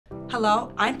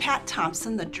Hello, I'm Pat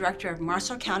Thompson, the Director of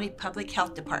Marshall County Public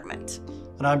Health Department.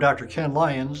 And I'm Dr. Ken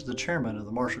Lyons, the Chairman of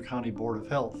the Marshall County Board of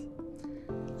Health.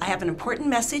 I have an important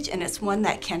message, and it's one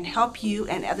that can help you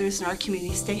and others in our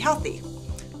community stay healthy.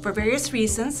 For various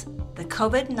reasons, the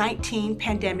COVID-19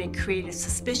 pandemic created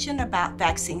suspicion about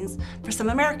vaccines for some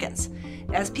Americans.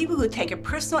 As people who take a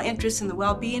personal interest in the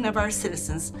well-being of our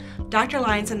citizens, Dr.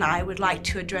 Lyons and I would like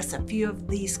to address a few of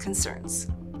these concerns.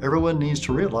 Everyone needs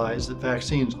to realize that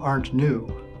vaccines aren't new.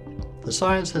 The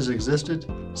science has existed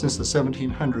since the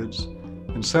 1700s,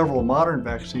 and several modern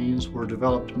vaccines were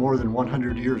developed more than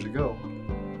 100 years ago.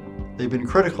 They've been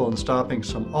critical in stopping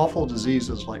some awful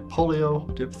diseases like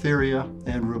polio, diphtheria,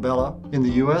 and rubella. In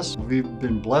the U.S., we've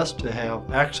been blessed to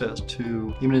have access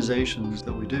to immunizations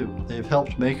that we do. They've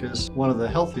helped make us one of the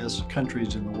healthiest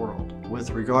countries in the world.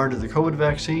 With regard to the COVID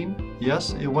vaccine,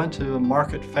 yes, it went to a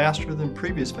market faster than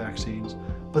previous vaccines,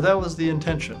 but that was the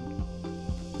intention.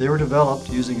 They were developed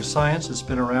using science that's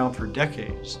been around for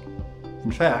decades.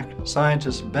 In fact,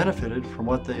 scientists benefited from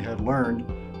what they had learned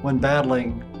when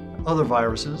battling other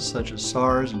viruses such as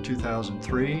SARS in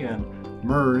 2003 and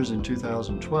MERS in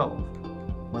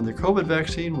 2012. When the COVID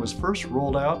vaccine was first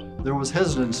rolled out, there was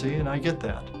hesitancy, and I get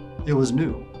that. It was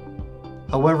new.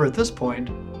 However, at this point,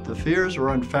 the fears are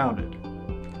unfounded.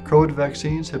 COVID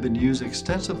vaccines have been used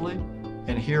extensively,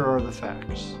 and here are the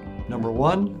facts. Number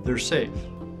one, they're safe.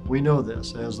 We know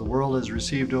this, as the world has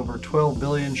received over 12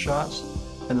 billion shots,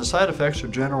 and the side effects are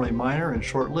generally minor and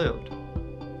short-lived.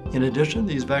 In addition,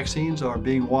 these vaccines are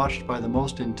being watched by the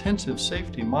most intensive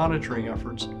safety monitoring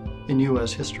efforts in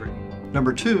U.S. history.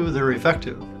 Number two, they're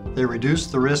effective. They reduce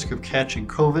the risk of catching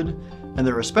COVID, and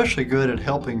they're especially good at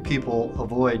helping people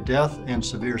avoid death and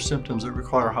severe symptoms that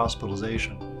require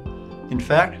hospitalization. In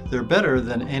fact, they're better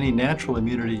than any natural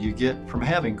immunity you get from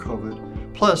having COVID.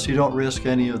 Plus, you don't risk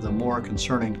any of the more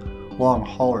concerning long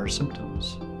hauler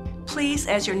symptoms. Please,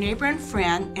 as your neighbor and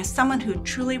friend, and someone who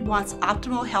truly wants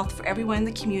optimal health for everyone in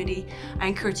the community, I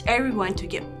encourage everyone to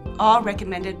get all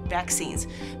recommended vaccines.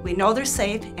 We know they're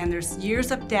safe, and there's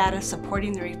years of data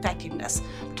supporting their effectiveness.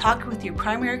 Talk with your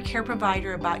primary care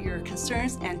provider about your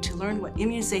concerns and to learn what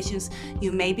immunizations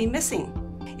you may be missing.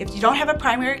 If you don't have a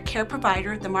primary care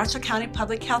provider, the Marshall County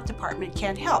Public Health Department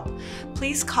can help.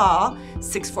 Please call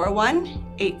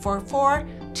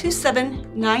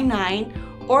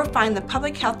 641-844-2799 or find the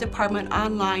Public Health Department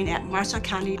online at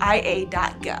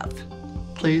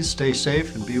marshallcountyia.gov. Please stay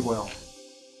safe and be well.